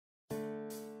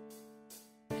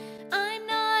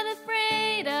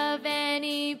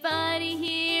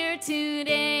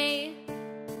today.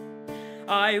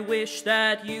 I wish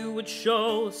that you would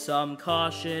show some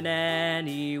caution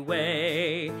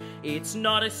anyway. It's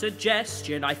not a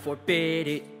suggestion, I forbid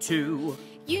it too.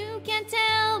 You can't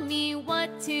tell me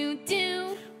what to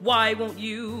do. Why won't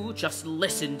you just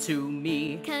listen to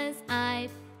me? 'Cause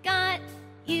I've got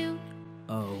you.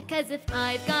 Oh. 'Cause if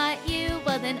I've got you,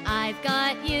 well then I've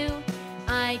got you.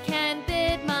 I can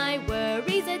bid my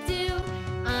worries adieu.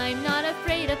 I'm not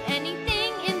afraid of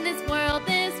anything in this world.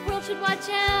 This world should watch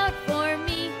out for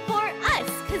me, for us.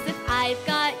 'Cause if I've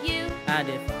got you, And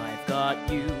if I've got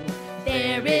you,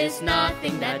 there is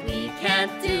nothing that we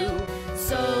can't do.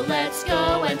 So let's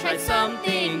go and try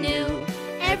something new.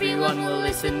 Everyone will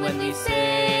listen when we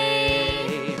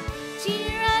say,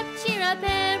 cheer up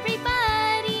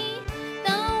everybody.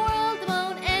 The world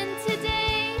won't end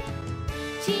today.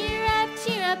 Cheer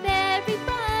up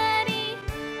everybody.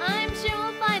 I'm sure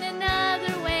we'll find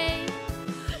another way.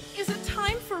 Is it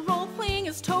time for role-playing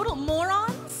as total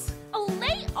morons? Oh,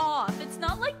 lay off! It's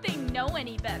not like they know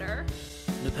any better.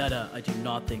 Nepeta, I do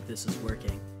not think this is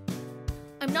working.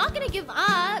 I'm not gonna give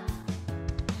up.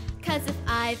 'Cause if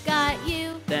I've got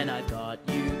you, Then I've got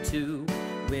you too.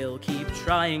 We'll keep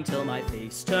trying till my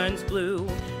face turns blue.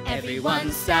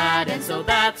 Everyone's sad and so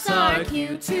that's our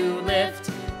cue to lift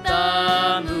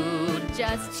the mood.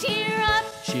 just cheer up,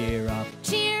 Cheer up,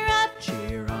 cheer up,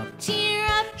 cheer up. cheer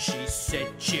up. She said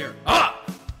cheer up!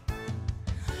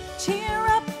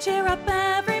 Cheer up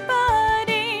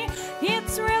everybody.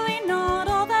 It's really not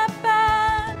all that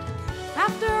bad.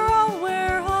 After all,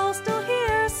 we're all still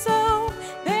here, so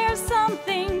there's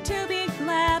something to be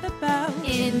glad about.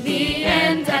 In the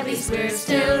end, at least we're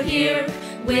still here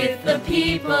with the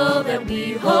people that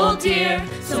we hold dear.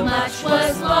 So much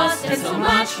was lost and so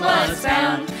much was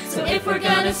found. So if we're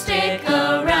gonna stick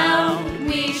around,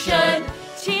 we should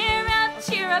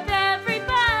Cheer up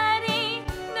everybody.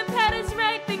 Nepeta's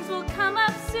right, things will come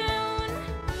up soon.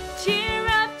 Cheer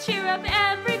up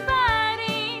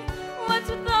everybody. What's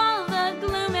with all the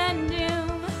gloom and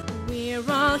doom? We're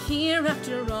all here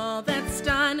after all that's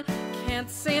done. Can't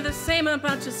say the same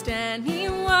about just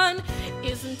anyone.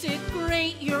 Isn't it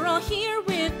great you're all here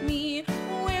with me?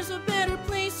 Where's a better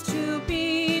place to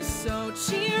be? So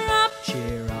cheer up,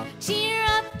 Cheer up. cheer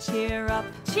up, cheer up,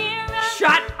 Cheer up!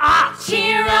 Shut up!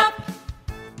 cheer up.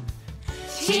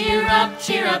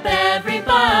 Cheer up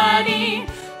everybody.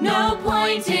 No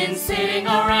point in sitting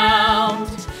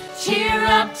around. Cheer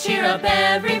up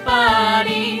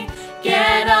everybody.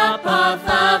 Get up off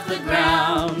of the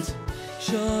ground.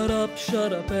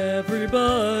 Shut up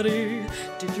everybody.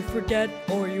 Did you forget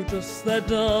or you just that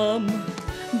dumb?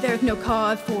 There's no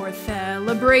cause for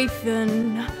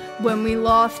celebration when we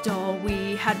lost all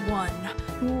we had won.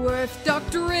 We're stuck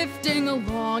drifting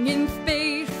along in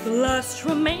space, The last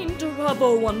remainder of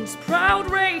a once proud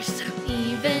race.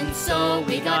 Even so,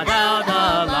 we got out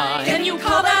alive. Can you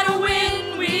call that a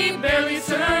win? We barely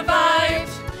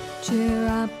survived. Cheer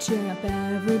up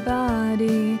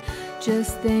everybody.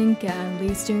 Just think at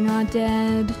least you're not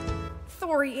dead.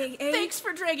 Sorry, AA. Thanks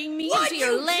for dragging me What into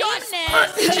your you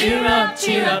lameness.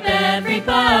 Cheer up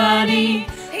everybody.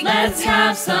 Let's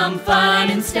have some fun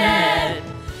instead.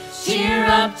 Cheer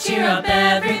up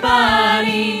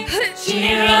everybody.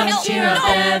 Cheer up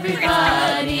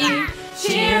everybody.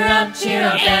 Cheer up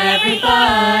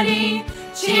everybody.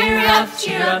 Cheer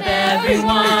up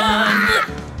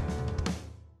everyone.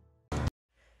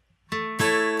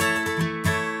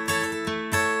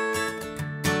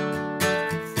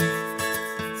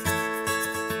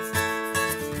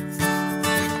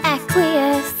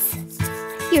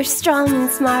 Equius, you're strong and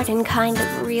smart and kind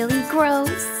of really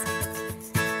gross.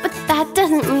 But that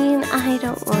doesn't mean I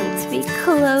don't want to be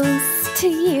close to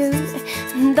you.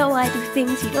 Though I do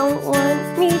things you don't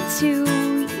want me to,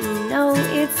 you know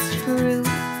it's true.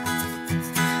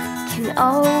 Can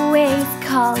always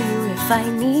call you if I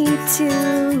need to.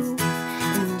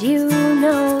 And you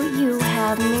know you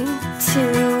have me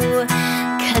too.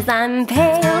 'Cause I'm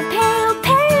pale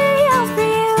for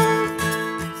you.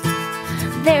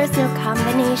 There's no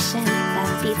combination that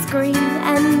beats green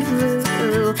and blue.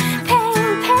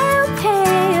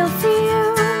 Pale for you.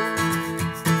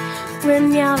 We're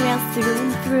Meowrails through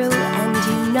and through, and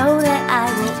you know that I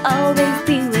will always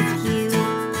be with you.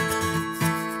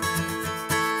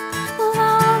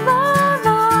 La la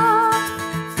la.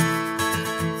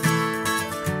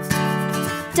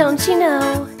 Don't you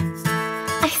know?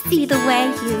 I see the way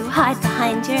you hide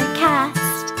behind your cast.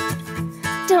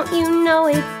 Don't you know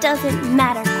it doesn't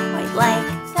matter quite like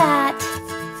that?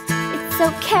 It's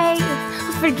okay,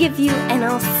 I'll forgive you and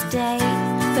I'll stay.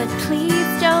 But please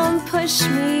don't push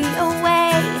me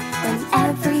away when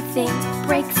everything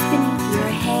breaks beneath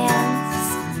your hands,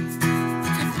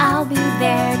 I'll be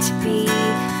there to be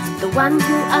the one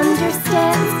who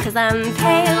understands, 'cause I'm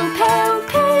pale, pale,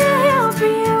 pale for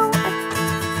you.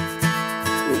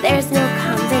 There's no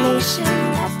combination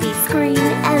that beats green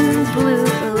and blue.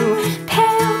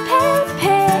 Pale, pale,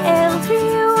 pale for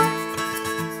you.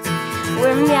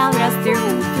 We're Meowrails through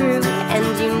and through, and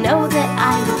you know that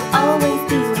I will always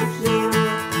be with you.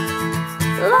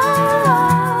 La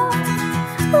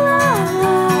la la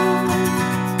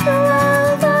la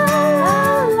la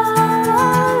la la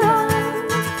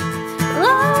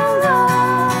la la la.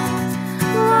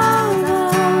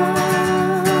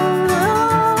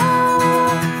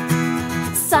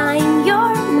 Sign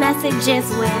your messages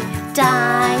with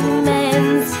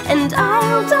diamonds, and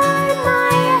I'll dye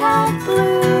my hat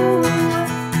blue.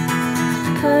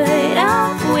 Put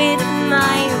up with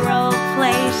my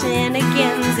roleplay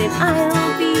shenanigans, and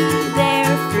I'll be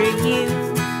there for you.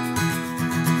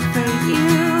 For you.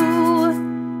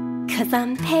 'Cause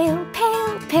I'm pale,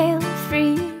 pale, pale for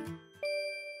you.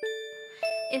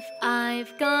 If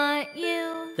I've got you,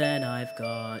 then I've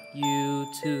got you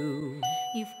too.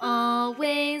 you've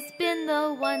always been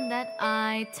the one that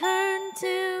I turn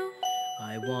to.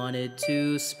 I wanted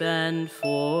to spend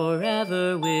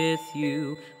forever with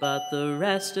you, but the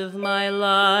rest of my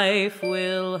life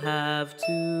will have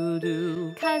to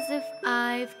do. 'Cause if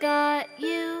I've got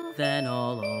you, then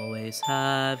I'll always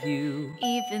have you.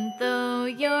 even though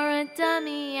you're a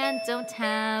dummy and don't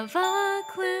have a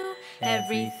clue,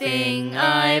 Everything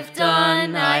I've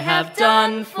done, I have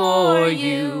done for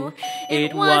you.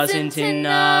 It wasn't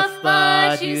enough,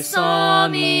 but you saw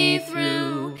me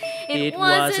through. It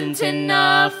wasn't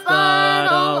enough, but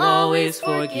I'll always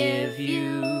forgive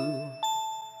you.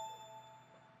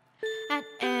 At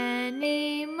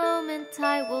any moment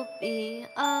I will be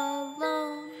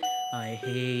alone. I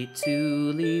hate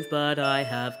to leave, but I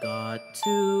have got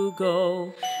to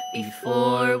go.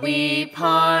 Before we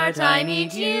part, I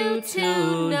need you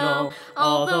to know,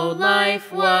 although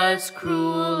life was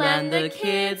cruel and the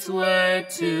kids were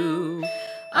too,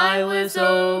 I was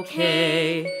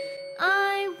okay.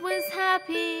 I was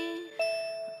happy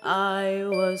I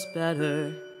was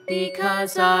better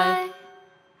because I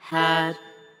had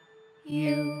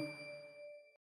you.